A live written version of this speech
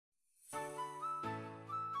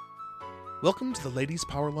Welcome to the Ladies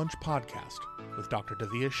Power Lunch podcast with Dr.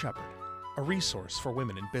 Davia Shepherd, a resource for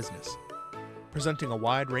women in business, presenting a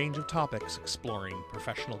wide range of topics exploring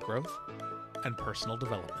professional growth and personal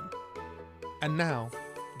development. And now,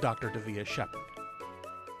 Dr. Davia Shepherd.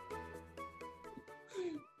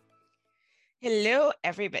 Hello,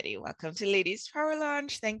 everybody. Welcome to Ladies Power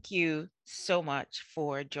Lunch. Thank you so much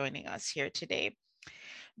for joining us here today.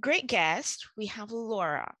 Great guest. We have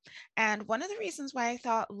Laura. And one of the reasons why I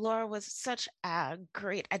thought Laura was such a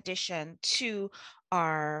great addition to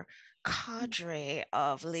our cadre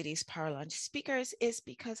of Ladies Power Lunch speakers is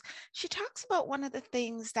because she talks about one of the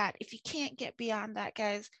things that if you can't get beyond that,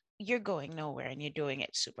 guys, you're going nowhere and you're doing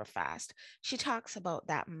it super fast. She talks about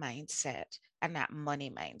that mindset and that money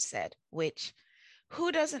mindset, which who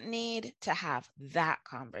doesn't need to have that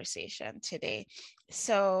conversation today?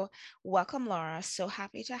 So welcome, Laura. So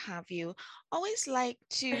happy to have you. Always like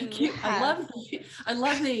to Thank you. have... I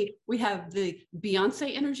love we have the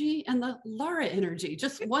Beyonce energy and the Laura energy.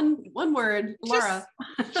 Just one word, Laura.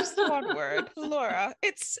 Just one word, Laura.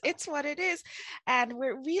 It's what it is. And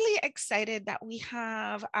we're really excited that we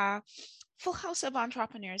have full house of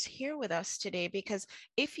entrepreneurs here with us today, because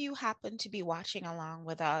if you happen to be watching along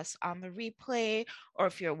with us on the replay, or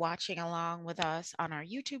if you're watching along with us on our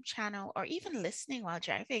YouTube channel, or even listening while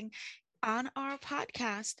driving on our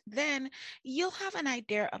podcast, then you'll have an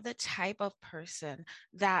idea of the type of person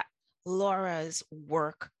that Laura's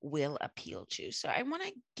work will appeal to. So I want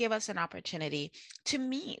to give us an opportunity to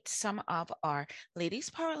meet some of our Ladies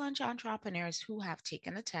Power Lunch entrepreneurs who have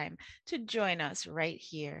taken the time to join us right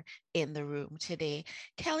here in the room today.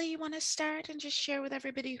 Kelly, you want to start and just share with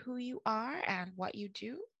everybody who you are and what you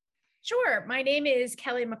do? Sure. My name is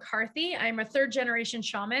Kelly McCarthy. I'm a third generation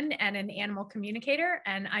shaman and an animal communicator,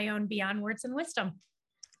 and I own Beyond Words and Wisdom.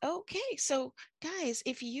 Okay, so guys,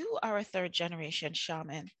 if you are a third generation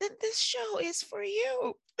shaman, then this show is for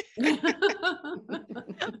you.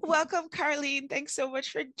 Welcome, Carlene. Thanks so much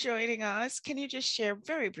for joining us. Can you just share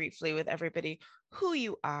very briefly with everybody who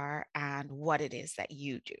you are and what it is that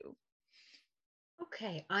you do?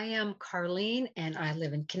 Okay, I am Carlene and I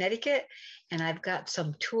live in Connecticut, and I've got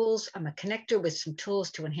some tools. I'm a connector with some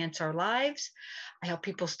tools to enhance our lives. I help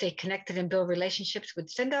people stay connected and build relationships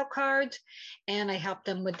with send out cards, and I help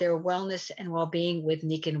them with their wellness and well-being with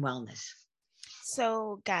Nikan Wellness.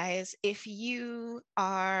 So guys, if you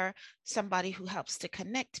are somebody who helps to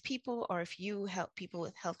connect people, or if you help people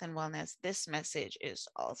with health and wellness, this message is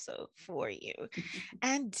also for you.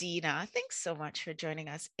 And Dina, thanks so much for joining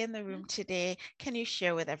us in the room today. Can you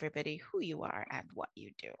share with everybody who you are and what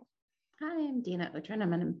you do? Hi, I'm Dina Utrin.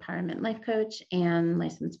 I'm an empowerment life coach and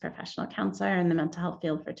licensed professional counselor in the mental health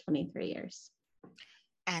field for 23 years.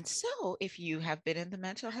 And so if you have been in the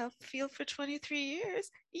mental health field for 23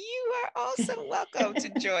 years, you are also welcome to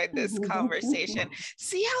join this conversation.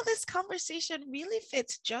 See how this conversation really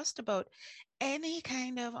fits just about any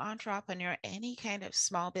kind of entrepreneur, any kind of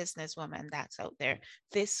small business woman that's out there.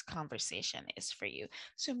 This conversation is for you.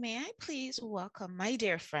 So may I please welcome my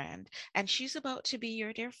dear friend, and she's about to be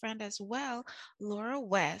your dear friend as well, Laura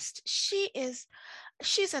West. She's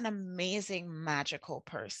an amazing, magical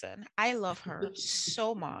person. I love her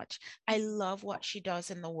so much. I love what she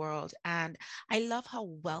does in the world, and I love how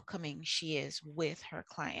welcoming she is with her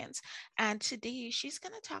clients. And today she's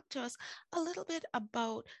going to talk to us a little bit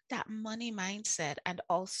about that money mindset and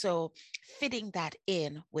also fitting that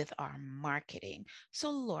in with our marketing.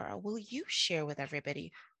 So Laura, will you share with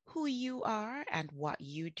everybody who you are and what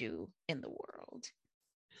you do in the world?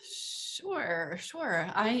 Sure.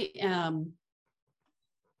 I am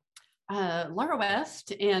Laura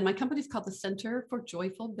West, and my company is called the Center for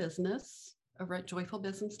Joyful Business over at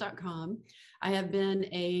joyfulbusiness.com. I have been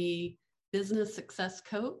a business success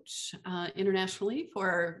coach internationally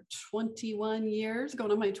for 21 years,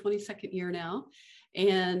 going on my 22nd year now.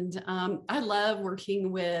 And I love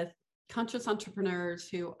working with conscious entrepreneurs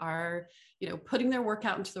who are, putting their work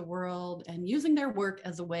out into the world and using their work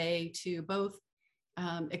as a way to both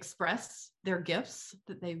express their gifts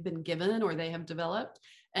that they've been given or they have developed,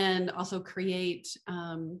 and also create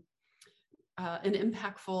an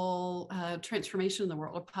impactful transformation in the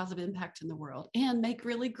world, a positive impact in the world, and make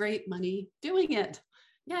really great money doing it.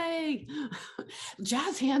 Yay!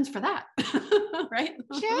 Jazz hands for that, right?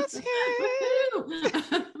 Jazz hands!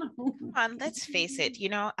 Come on, let's face it.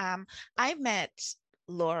 I met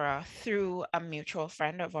Laura through a mutual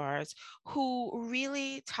friend of ours who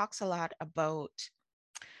really talks a lot about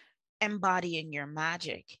embodying your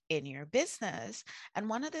magic in your business. And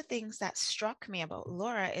one of the things that struck me about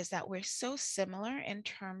Laura is that we're so similar in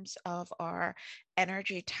terms of our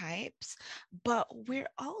energy types, but we're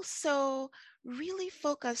also really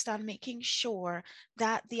focused on making sure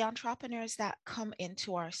that the entrepreneurs that come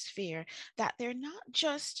into our sphere, that they're not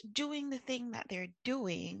just doing the thing that they're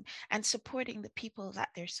doing and supporting the people that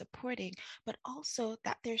they're supporting, but also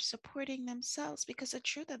that they're supporting themselves. Because the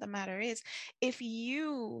truth of the matter is, if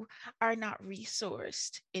you are not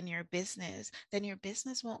resourced in your business, then your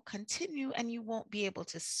business won't continue and you won't be able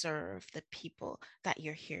to serve the people that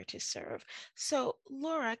you're here to serve. So,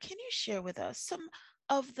 Laura, can you share with us some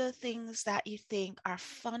of the things that you think are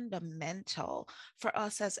fundamental for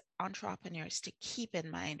us as entrepreneurs to keep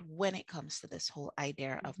in mind when it comes to this whole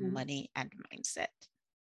idea of money and mindset?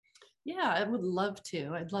 Yeah, I would love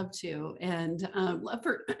to. I'd love to, and love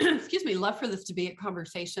for love for this to be a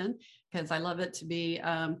conversation, because I love it to be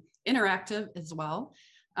interactive as well.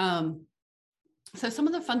 So some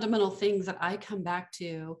of the fundamental things that I come back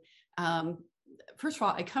to. First of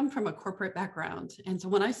all, I come from a corporate background, and so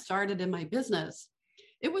when I started in my business,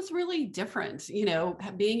 it was really different.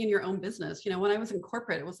 Being in your own business. When I was in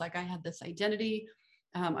corporate, it was like I had this identity.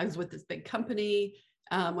 I was with this big company.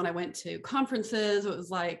 When I went to conferences, it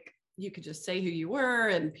was like you could just say who you were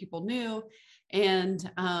and people knew. And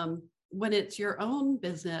when it's your own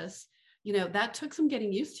business, that took some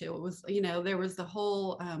getting used to. It was, there was the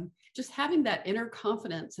whole, just having that inner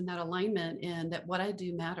confidence and that alignment in that what I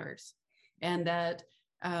do matters, and that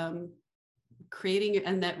creating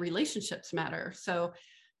and that relationships matter. So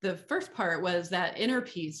the first part was that inner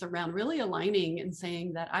piece around really aligning and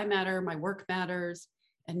saying that I matter, my work matters,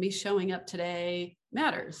 and me showing up today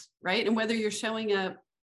matters, right? And whether you're showing up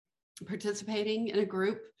participating in a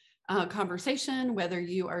group conversation, whether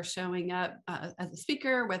you are showing up as a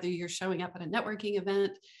speaker, whether you're showing up at a networking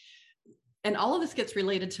event, and all of this gets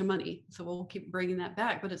related to money. So we'll keep bringing that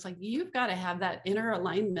back, but it's like, you've got to have that inner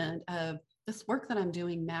alignment of this work that I'm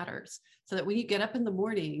doing matters. So that when you get up in the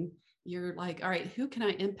morning, you're like, all right, who can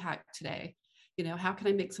I impact today? How can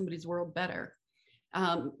I make somebody's world better?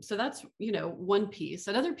 So that's, one piece.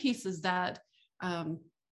 Another piece is that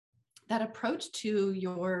that approach to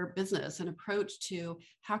your business, an approach to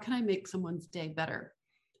how can I make someone's day better?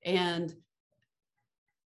 And,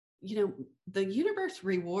 the universe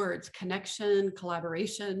rewards connection,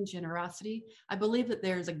 collaboration, generosity. I believe that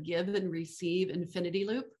there's a give and receive infinity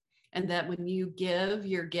loop, and that when you give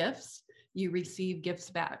your gifts, you receive gifts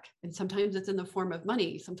back. And sometimes it's in the form of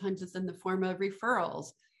money. Sometimes it's in the form of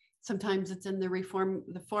referrals. Sometimes it's in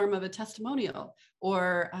the form of a testimonial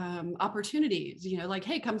or opportunities, like,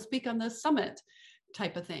 hey, come speak on this summit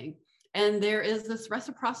type of thing. And there is this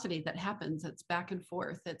reciprocity that happens. It's back and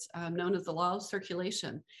forth. It's known as the law of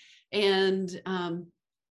circulation. And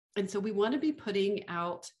so we want to be putting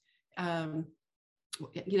out,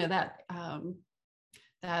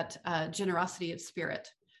 that generosity of spirit.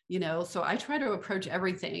 So I try to approach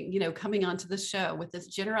everything, coming onto the show with this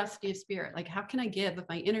generosity of spirit. Like, how can I give of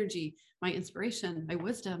my energy, my inspiration, my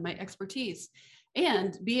wisdom, my expertise,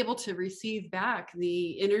 and be able to receive back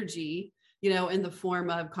the energy, in the form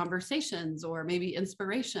of conversations or maybe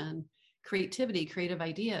inspiration, creativity, creative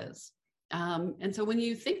ideas. And so when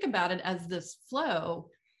you think about it as this flow,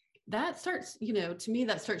 that starts, to me,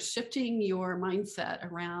 that starts shifting your mindset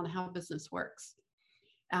around how business works.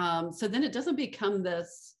 So then it doesn't become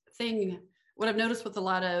this thing. What I've noticed with a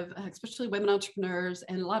lot of, especially women entrepreneurs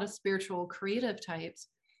and a lot of spiritual creative types,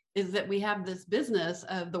 is that we have this business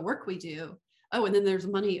of the work we do. Oh, and then there's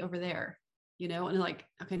money over there, and like,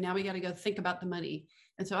 okay, now we got to go think about the money.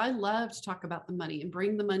 And so I love to talk about the money and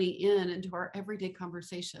bring the money into our everyday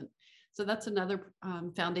conversation. So that's another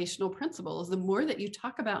foundational principle, is the more that you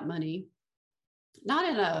talk about money, not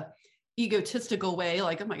in a egotistical way,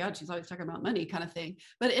 like, oh my God, she's always talking about money kind of thing,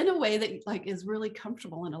 but in a way that like is really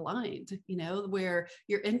comfortable and aligned, where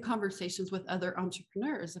you're in conversations with other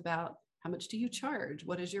entrepreneurs about how much do you charge?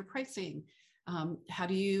 What is your pricing? How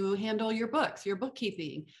do you handle your books, your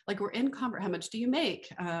bookkeeping? Like, we're in how much do you make?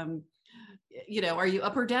 Are you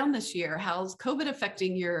up or down this year? How's COVID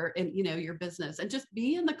affecting your business? And just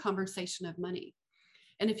be in the conversation of money.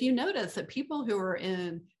 And if you notice that people who are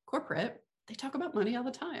in corporate, they talk about money all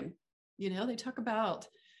the time. They talk about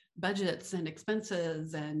budgets and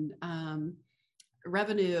expenses and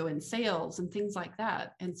revenue and sales and things like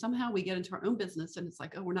that. And somehow we get into our own business and it's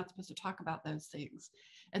like, oh, we're not supposed to talk about those things.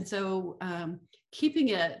 And so keeping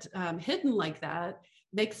it hidden like that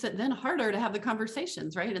makes it then harder to have the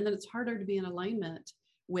conversations, right? And then it's harder to be in alignment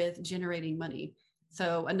with generating money.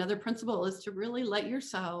 So another principle is to really let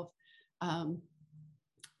yourself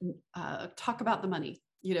talk about the money,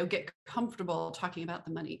 get comfortable talking about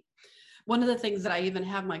the money. One of the things that I even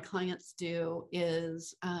have my clients do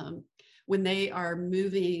is when they are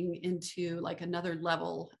moving into like another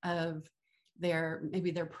level of maybe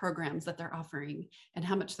their programs that they're offering and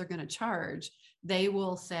how much they're going to charge, they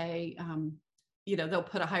will say, they'll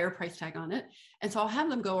put a higher price tag on it. And so I'll have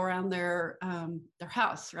them go around their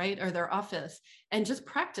house, right, or their office, and just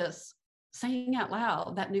practice saying out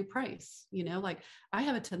loud that new price. Like, I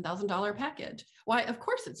have a $10,000 package. Why, of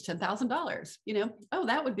course it's $10,000. Oh,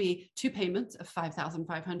 that would be 2 payments of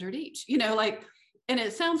 $5,500 each. And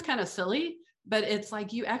it sounds kind of silly, but it's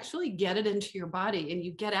like you actually get it into your body and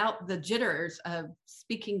you get out the jitters of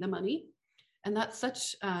speaking the money. And that's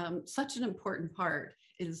such an important part,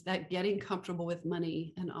 is that getting comfortable with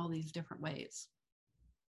money in all these different ways.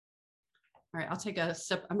 All right, I'll take a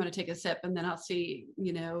sip. I'm going to take a sip, and then I'll see,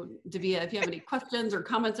 Davia, if you have any questions or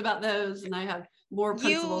comments about those, and I have more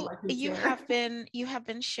principles I can share. You have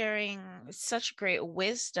been sharing such great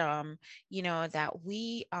wisdom, that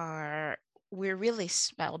we're really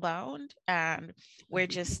spellbound, and we're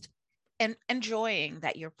just enjoying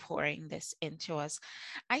that you're pouring this into us.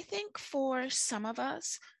 I think for some of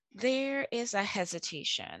us, there is a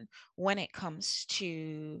hesitation when it comes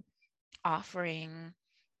to offering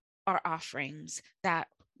our offerings that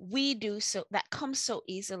we do, so that comes so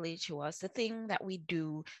easily to us, the thing that we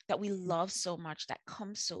do that we love so much that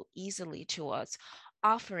comes so easily to us,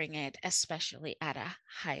 offering it especially at a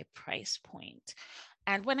high price point.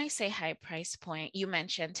 And when I say high price point, you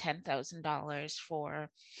mentioned $10,000 for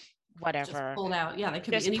whatever. Just pulled out. Yeah, that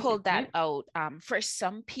could just be anything, pulled that right? out. For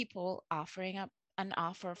some people, offering up an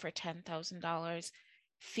offer for $10,000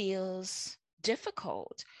 feels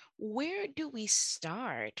difficult. Where do we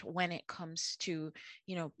start when it comes to,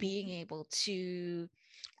 being able to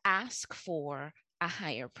ask for a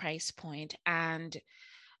higher price point? And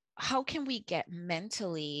how can we get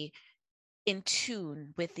mentally in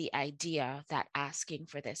tune with the idea that asking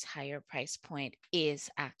for this higher price point is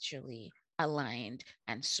actually aligned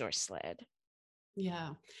and source-led? Yeah.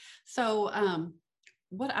 So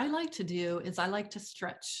what I like to do is I like to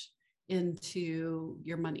stretch into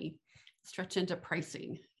your money, stretch into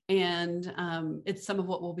pricing. And it's some of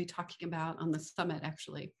what we'll be talking about on the summit,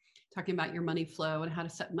 actually, talking about your money flow and how to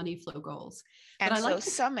set money flow goals. And so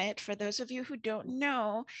Summit, for those of you who don't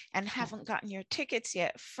know and haven't gotten your tickets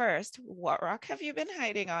yet, first, what rock have you been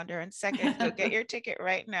hiding under? And second, go get your ticket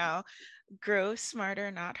right now.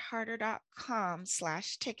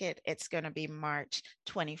 GrowSmarterNotHarder.com/ticket. It's going to be March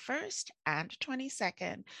 21st and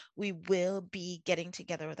 22nd. We will be getting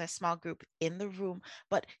together with a small group in the room,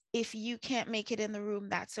 but if you can't make it in the room,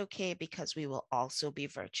 that's okay, because we will also be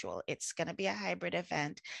virtual. It's going to be a hybrid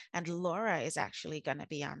event, and Laura is actually going to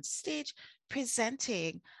be on stage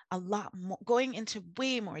presenting a lot more, going into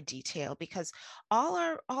way more detail, because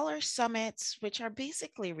all our summits, which are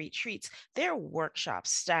basically retreats, they're workshop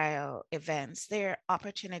style events. They're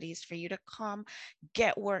opportunities for you to come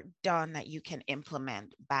get work done that you can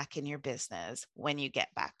implement back in your business when you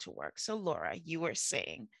get back to work. So Laura, you were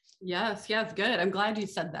saying. Yes, good. I'm glad you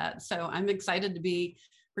said that. So I'm excited to be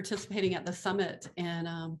participating at the summit, and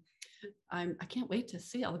I can't wait to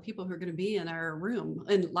see all the people who are going to be in our room,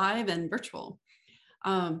 and live and virtual.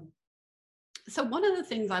 So one of the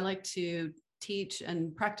things I like to teach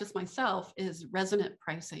and practice myself is resonant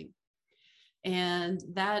pricing. And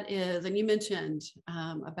that is, and you mentioned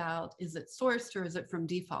about, is it sourced or is it from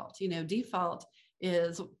default? Default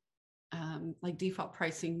is like default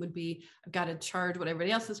pricing would be, I've got to charge what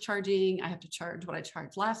everybody else is charging. I have to charge what I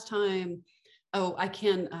charged last time. Oh, I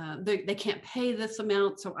can, they can't pay this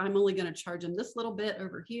amount, so I'm only going to charge them this little bit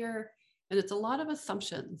over here. And it's a lot of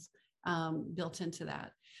assumptions built into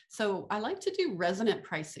that. So I like to do resonant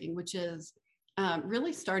pricing, which is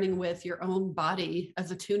really starting with your own body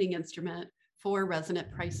as a tuning instrument for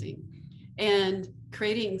resonant pricing, and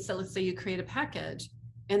creating, so let's say you create a package,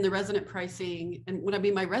 and the resonant pricing, and what I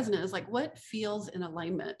mean by resonant is like what feels in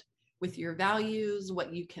alignment with your values,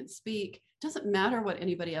 what you can speak. Doesn't matter what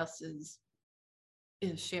anybody else is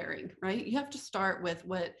sharing, right? You have to start with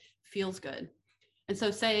what feels good. And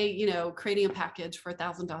so say, creating a package for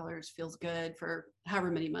 $1,000 feels good for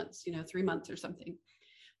however many months, 3 months or something.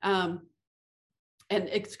 And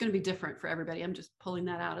it's going to be different for everybody. I'm just pulling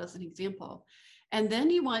that out as an example. And then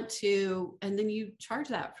you charge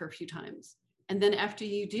that for a few times. And then after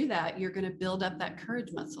you do that, you're going to build up that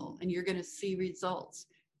courage muscle, and you're going to see results.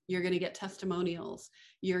 You're going to get testimonials.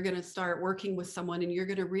 You're going to start working with someone, and you're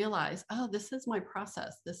going to realize, oh, this is my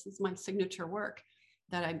process. This is my signature work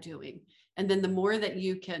that I'm doing. And then the more that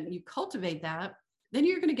you cultivate that, then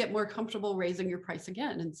you're going to get more comfortable raising your price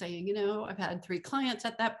again and saying, I've had 3 clients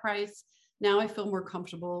at that price. Now I feel more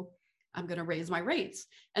comfortable. I'm going to raise my rates.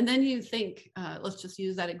 And then you think, let's just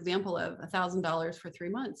use that example of $1,000 for 3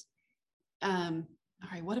 months. all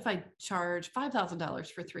right, what if I charge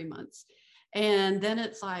 $5,000 for 3 months? And then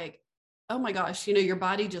it's like, oh my gosh, your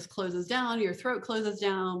body just closes down, your throat closes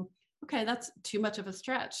down. Okay, that's too much of a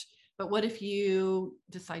stretch. But what if you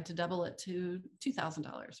decide to double it to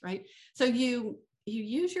 $2,000, right? So you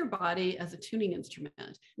use your body as a tuning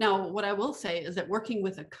instrument. Now, what I will say is that working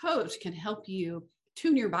with a coach can help you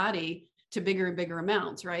tune your body to bigger and bigger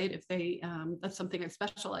amounts, right? If they, that's something I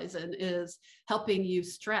specialize in, is helping you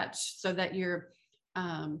stretch so that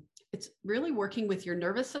it's really working with your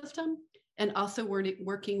nervous system and also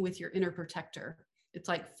working with your inner protector. It's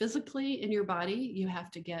like physically in your body, you have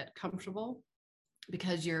to get comfortable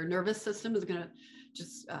because your nervous system is going to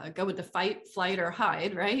just go into fight, flight, or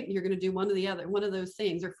hide, right? You're going to do one of those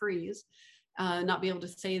things, or freeze, not be able to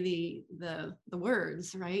say the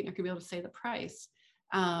words, right? Not going to be able to say the price.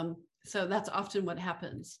 So that's often what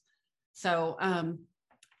happens. So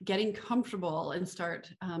getting comfortable and start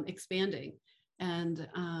expanding. And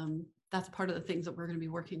that's part of the things that we're going to be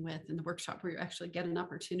working with in the workshop, where you actually get an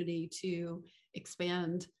opportunity to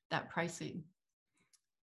expand that pricing.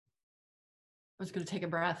 I was going to take a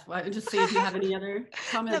breath. Just see if you have any other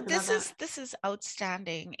comments. No, this is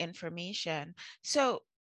outstanding information. So,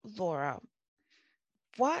 Laura,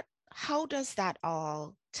 how does that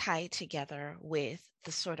all tie together with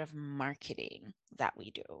the sort of marketing that we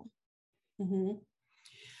do? Mm-hmm.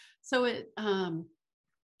 So it's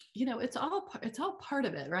all part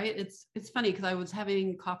of it, right? It's funny because I was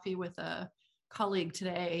having coffee with a colleague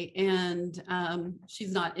today, and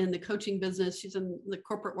she's not in the coaching business, she's in the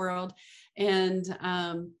corporate world, and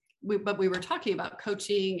we were talking about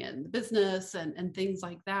coaching and the business and things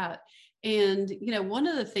like that. And one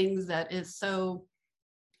of the things that is so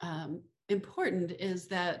important is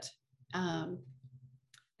that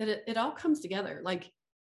it all comes together. Like,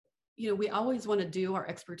 we always want to do our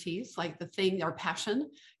expertise, like our passion.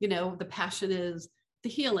 The passion is the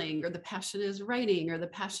healing, or the passion is writing, or the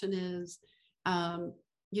passion is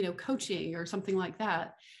coaching, or something like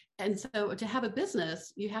that. And so to have a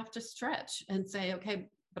business, you have to stretch and say, okay,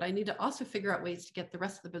 but I need to also figure out ways to get the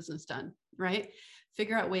rest of the business done, right?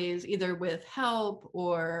 Figure out ways either with help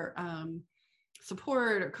or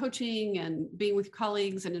support or coaching and being with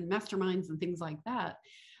colleagues and in masterminds and things like that.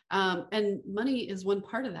 And money is one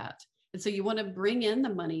part of that. And so you want to bring in the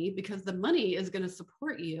money, because the money is going to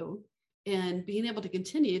support you in being able to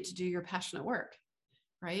continue to do your passionate work,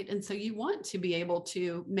 right? And so you want to be able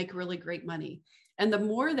to make really great money. And the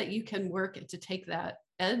more that you can work to take that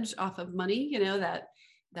edge off of money,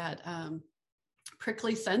 that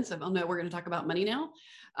prickly sense of, oh no, we're going to talk about money now.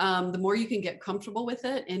 The more you can get comfortable with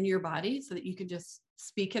it in your body, so that you can just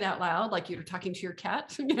speak it out loud, like you're talking to your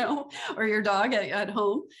cat, or your dog at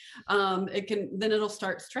home, then it'll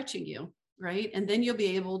start stretching you, right? And then you'll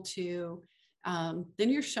be able to, then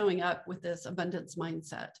you're showing up with this abundance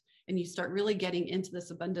mindset, and you start really getting into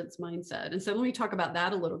this abundance mindset. And so let me talk about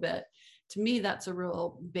that a little bit. To me, that's a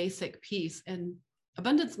real basic piece. And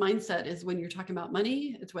abundance mindset is when you're talking about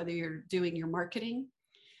money, it's whether you're doing your marketing.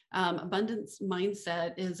 Abundance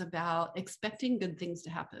mindset is about expecting good things to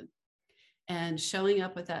happen and showing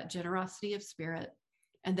up with that generosity of spirit,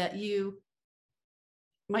 and that you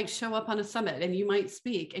might show up on a summit and you might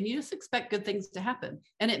speak and you just expect good things to happen.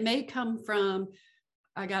 And it may come from,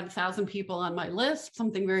 I got 1,000 people on my list,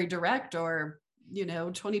 something very direct, or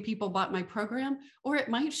 20 people bought my program, or it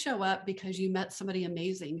might show up because you met somebody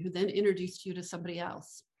amazing who then introduced you to somebody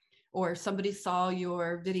else, or somebody saw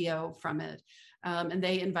your video from it, and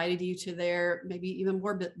they invited you to their maybe even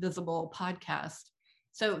more visible podcast.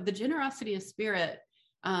 So the generosity of spirit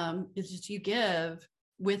is just, you give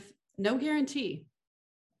with no guarantee,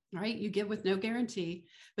 right? You give with no guarantee,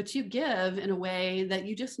 but you give in a way that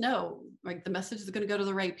you just know, like, the message is going to go to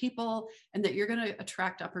the right people, and that you're going to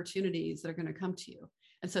attract opportunities that are going to come to you.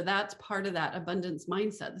 And so that's part of that abundance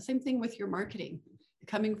mindset. The same thing with your marketing,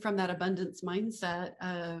 coming from that abundance mindset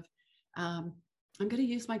of, I'm going to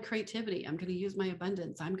use my creativity. I'm going to use my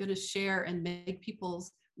abundance. I'm going to share and make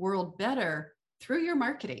people's world better through your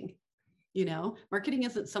marketing. Marketing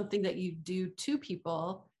isn't something that you do to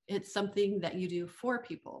people. It's something that you do for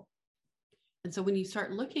people. And so when you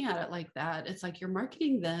start looking at it like that, it's like your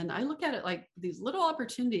marketing, then I look at it like these little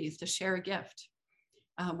opportunities to share a gift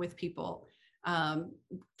with people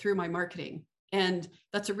through my marketing. And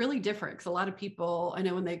that's a really different, because a lot of people, I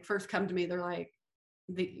know when they first come to me, they're like,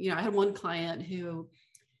 I had one client who,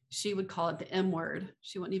 she would call it the M word.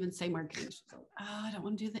 She wouldn't even say marketing. She's like, oh, I don't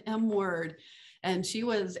want to do the M word. And she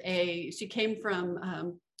came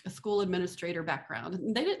from a school administrator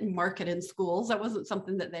background. They didn't market in schools. That wasn't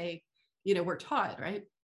something that they, were taught, right?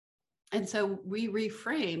 And so we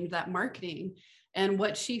reframed that marketing. And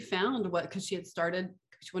what she found, because she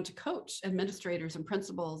went to coach administrators and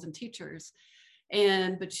principals and teachers.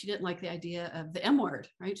 But she didn't like the idea of the M word,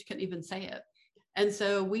 right? She couldn't even say it. And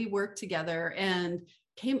so we worked together and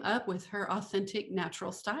came up with her authentic,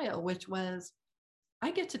 natural style, which was,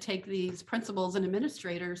 I get to take these principals and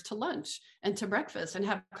administrators to lunch and to breakfast and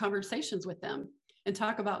have conversations with them and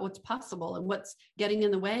talk about what's possible and what's getting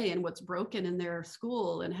in the way and what's broken in their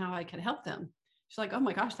school and how I can help them. She's like, oh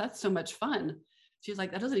my gosh, that's so much fun. She's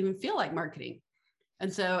like, that doesn't even feel like marketing.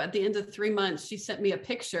 And so at the end of 3 months, she sent me a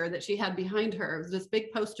picture that she had behind her. It was this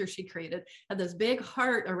big poster she created, had this big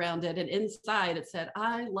heart around it. And inside it said,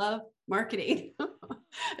 I love marketing.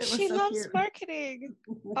 She loves marketing.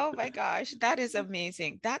 Oh my gosh, that is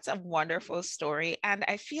amazing. That's a wonderful story. And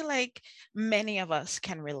I feel like many of us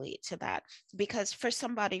can relate to that, because for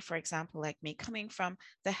somebody, for example, like me, coming from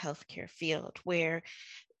the healthcare field, where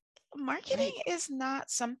marketing is not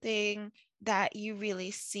something that you really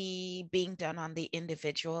see being done on the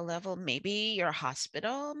individual level. Maybe your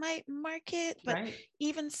hospital might market, but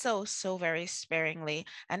even so very sparingly.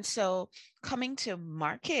 And so coming to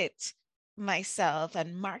market myself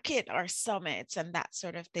and market our summits and that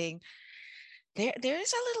sort of thing, there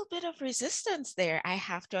is a little bit of resistance there, I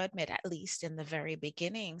have to admit, at least in the very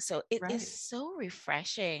beginning. So it is so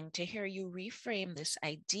refreshing to hear you reframe this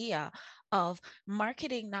idea of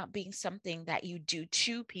marketing not being something that you do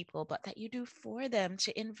to people, but that you do for them,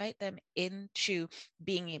 to invite them into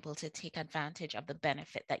being able to take advantage of the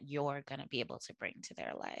benefit that you're going to be able to bring to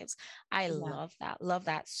their lives. I love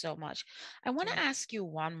that so much. I want to ask you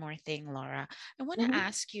one more thing, Laura. I want to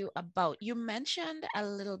ask you about, you mentioned a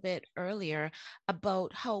little bit earlier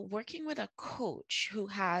about how working with a coach who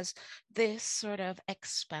has this sort of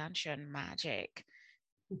expansion magic,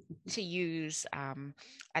 to use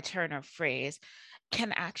a turn of phrase,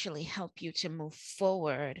 can actually help you to move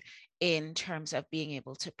forward in terms of being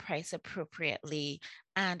able to price appropriately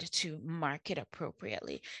and to market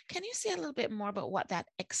appropriately. Can you say a little bit more about what that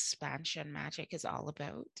expansion magic is all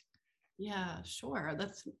about? Yeah, sure.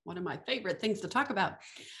 That's one of my favorite things to talk about.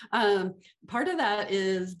 Part of that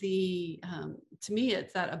is to me,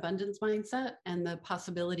 it's that abundance mindset and the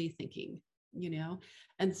possibility thinking,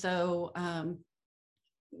 and so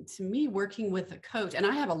to me, working with a coach, and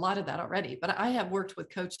I have a lot of that already, but I have worked with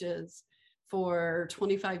coaches for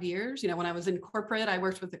 25 years. When I was in corporate, I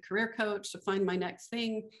worked with a career coach to find my next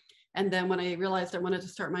thing. And then when I realized I wanted to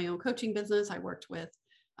start my own coaching business, I worked with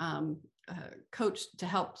a coach to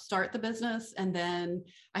help start the business. And then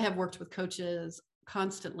I have worked with coaches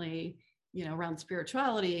constantly, around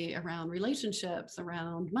spirituality, around relationships,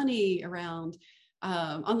 around money, around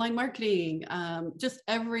online marketing, just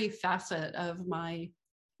every facet of my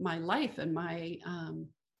life and my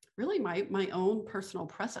really my own personal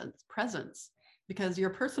presence, because your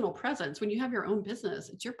personal presence, when you have your own business,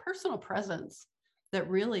 it's your personal presence that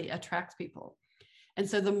really attracts people. And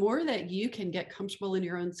so the more that you can get comfortable in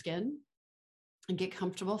your own skin and get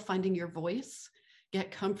comfortable finding your voice, get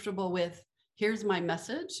comfortable with, here's my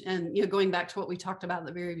message. And going back to what we talked about at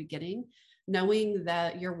the very beginning, knowing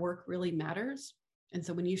that your work really matters. And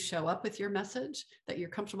so when you show up with your message, that you're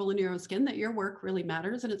comfortable in your own skin, that your work really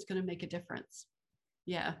matters and it's going to make a difference.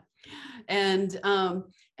 Yeah. And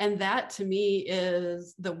that to me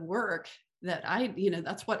is the work that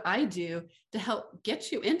that's what I do to help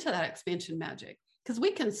get you into that expansion magic. Because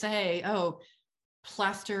we can say, oh,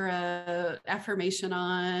 plaster a affirmation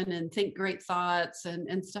on and think great thoughts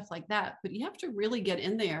and stuff like that. But you have to really get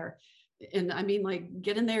in there. And I mean, like,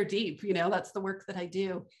 get in there deep, that's the work that I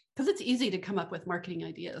do. Because it's easy to come up with marketing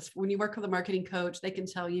ideas. When you work with a marketing coach, they can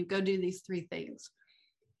tell you, go do these 3 things.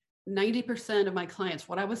 90% of my clients,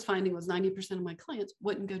 what I was finding was 90% of my clients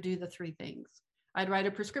wouldn't go do the 3 things. I'd write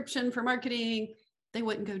a prescription for marketing. They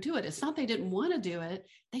wouldn't go do it. It's not they didn't want to do it.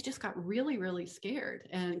 They just got really, really scared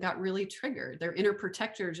and got really triggered. Their inner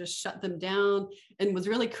protector just shut them down and was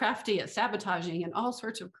really crafty at sabotaging in all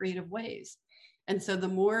sorts of creative ways. And so the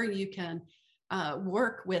more you can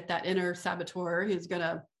work with that inner saboteur who's going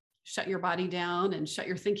to shut your body down and shut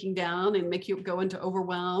your thinking down and make you go into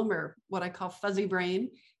overwhelm, or what I call fuzzy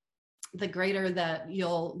brain, the greater that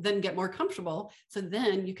you'll then get more comfortable. So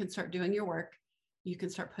then you can start doing your work. You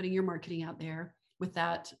can start putting your marketing out there with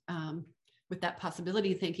that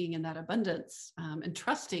possibility thinking and that abundance, and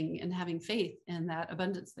trusting and having faith in that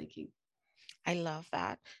abundance thinking. I love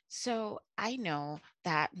that. So I know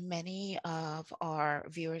that many of our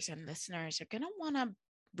viewers and listeners are going to want to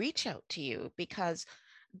reach out to you, because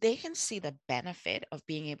they can see the benefit of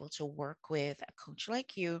being able to work with a coach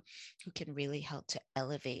like you who can really help to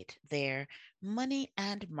elevate their money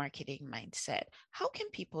and marketing mindset. How can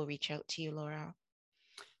people reach out to you, Laura?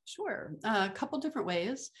 Sure. A couple different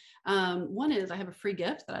ways. One is I have a free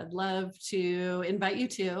gift that I'd love to invite you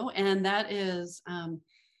to, and that is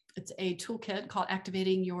it's a toolkit called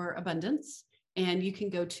Activating Your Abundance. And you can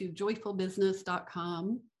go to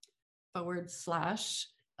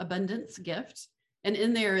joyfulbusiness.com/abundance gift. And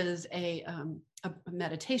in there is a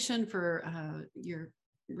meditation for your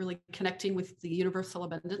really connecting with the universal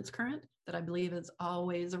abundance current that I believe is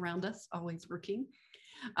always around us, always working.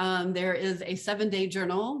 There is a 7-day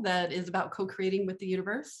journal that is about co-creating with the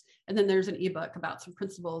universe. And then there's an ebook about some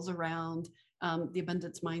principles around the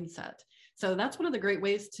abundance mindset. So that's one of the great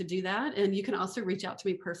ways to do that. And you can also reach out to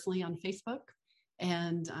me personally on Facebook,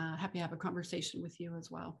 and happy to have a conversation with you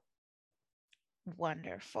as well.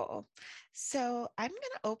 Wonderful. So I'm going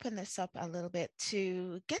to open this up a little bit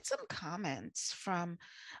to get some comments from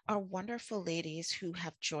our wonderful ladies who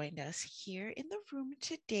have joined us here in the room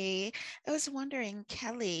today. I was wondering,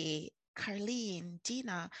 Kelly, Carleen,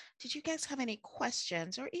 Dina, did you guys have any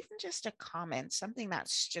questions or even just a comment, something that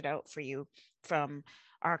stood out for you from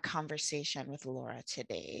our conversation with Laura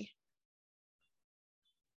today?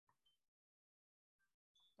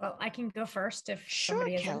 Well, I can go first if Sure,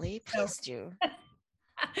 somebody isn't. Kelly, please do.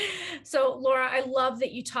 So Laura, I love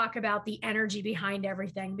that you talk about the energy behind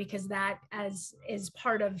everything, because that is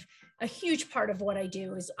part of a huge part of what I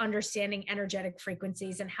do, is understanding energetic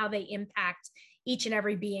frequencies and how they impact each and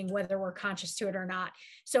every being, whether we're conscious to it or not.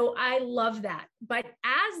 So I love that. But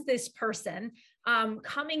as this person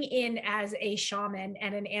coming in as a shaman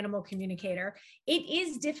and an animal communicator, it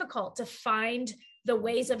is difficult to find the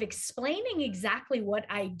ways of explaining exactly what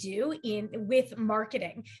I do with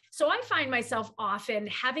marketing. So I find myself often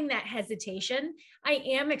having that hesitation. I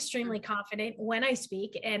am extremely confident when I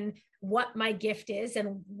speak and what my gift is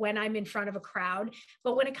and when I'm in front of a crowd.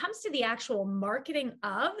 But when it comes to the actual marketing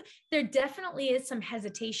there definitely is some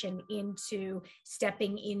hesitation into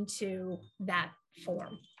stepping into that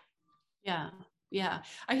form. Yeah,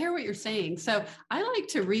 I hear what you're saying. So I like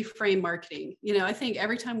to reframe marketing. I think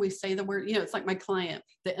every time we say the word, it's like my client,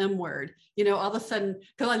 the M word, all of a sudden,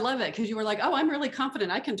 because I love it, because you were like, oh, I'm really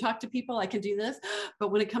confident. I can talk to people. I can do this.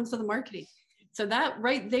 But when it comes to the marketing, so that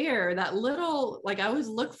right there, that little, I always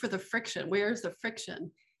look for the friction. Where's the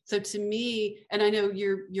friction? So to me, and I know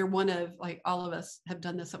you're one of, all of us have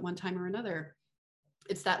done this at one time or another.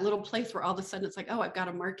 It's that little place where all of a sudden it's like, oh, I've got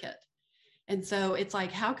a market. And so it's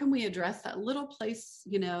like, how can we address that little place,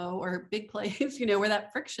 or big place, where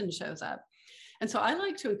that friction shows up? And so I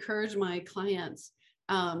like to encourage my clients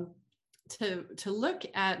to look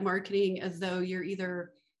at marketing as though you're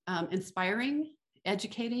either inspiring,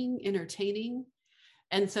 educating, entertaining.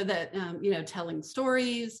 And so that, telling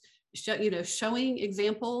stories, showing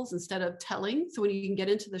examples instead of telling. So when you can get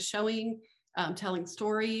into the showing, telling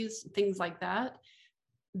stories, things like that,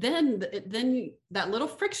 then that little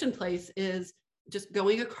friction place is just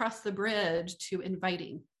going across the bridge to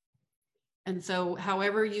inviting. And so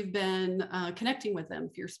however you've been connecting with them,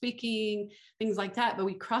 if you're speaking, things like that, but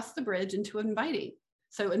we cross the bridge into inviting.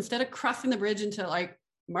 So instead of crossing the bridge into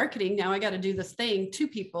marketing, now I got to do this thing to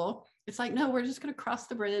people. It's like, no, we're just going to cross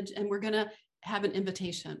the bridge and we're going to have an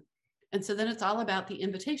invitation. And so then it's all about the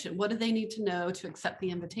invitation. What do they need to know to accept the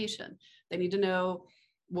invitation? They need to know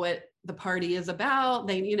what the party is about.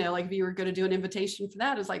 They, if you were going to do an invitation for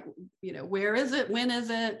that, it's like, where is it? When is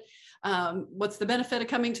it? What's the benefit of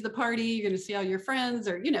coming to the party? You're going to see all your friends,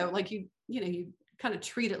 or, you kind of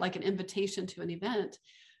treat it like an invitation to an event,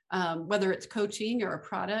 whether it's coaching or a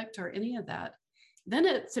product or any of that. Then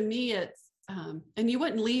to me, it's, and you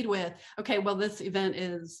wouldn't lead with, okay, well, this event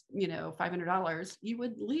is, $500. You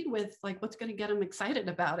would lead with what's going to get them excited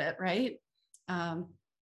about it. Right.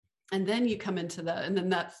 And then you come into and then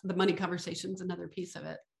that's the money conversation is another piece of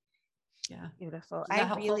it. Yeah. Beautiful.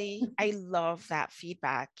 I love that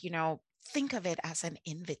feedback. Think of it as an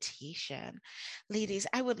invitation. Ladies,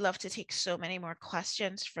 I would love to take so many more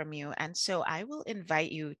questions from you. And so I will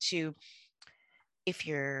invite you to, if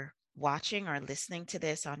you're watching or listening to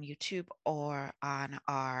this on YouTube or on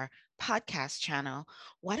our podcast channel,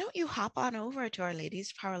 why don't you hop on over to our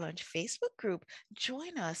Ladies Power Lunch Facebook group?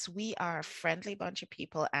 Join us. We are a friendly bunch of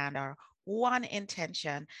people, and our one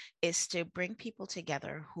intention is to bring people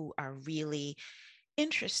together who are really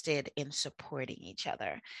interested in supporting each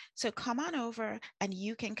other. So come on over and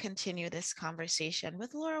you can continue this conversation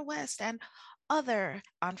with Laura West and other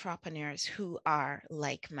entrepreneurs who are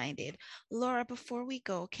like-minded. Laura, before we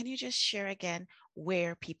go, can you just share again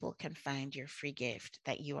where people can find your free gift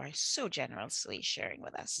that you are so generously sharing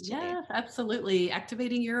with us today? Yeah, absolutely.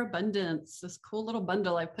 Activating Your Abundance, this cool little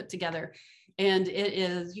bundle I've put together. And it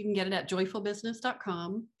is, you can get it at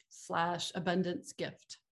joyfulbusiness.com/abundance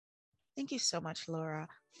gift. Thank you so much, Laura,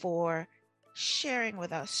 for sharing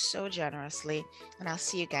with us so generously. And I'll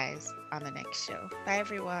see you guys on the next show. Bye,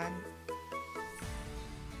 everyone.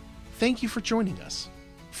 Thank you for joining us.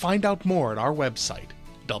 Find out more at our website,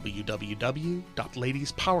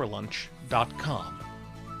 www.ladiespowerlunch.com.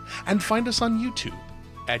 And find us on YouTube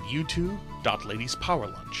at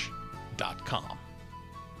youtube.ladiespowerlunch.com.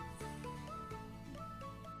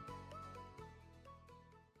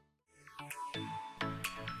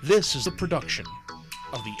 This is a production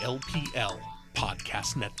of the LPL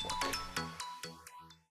Podcast Network.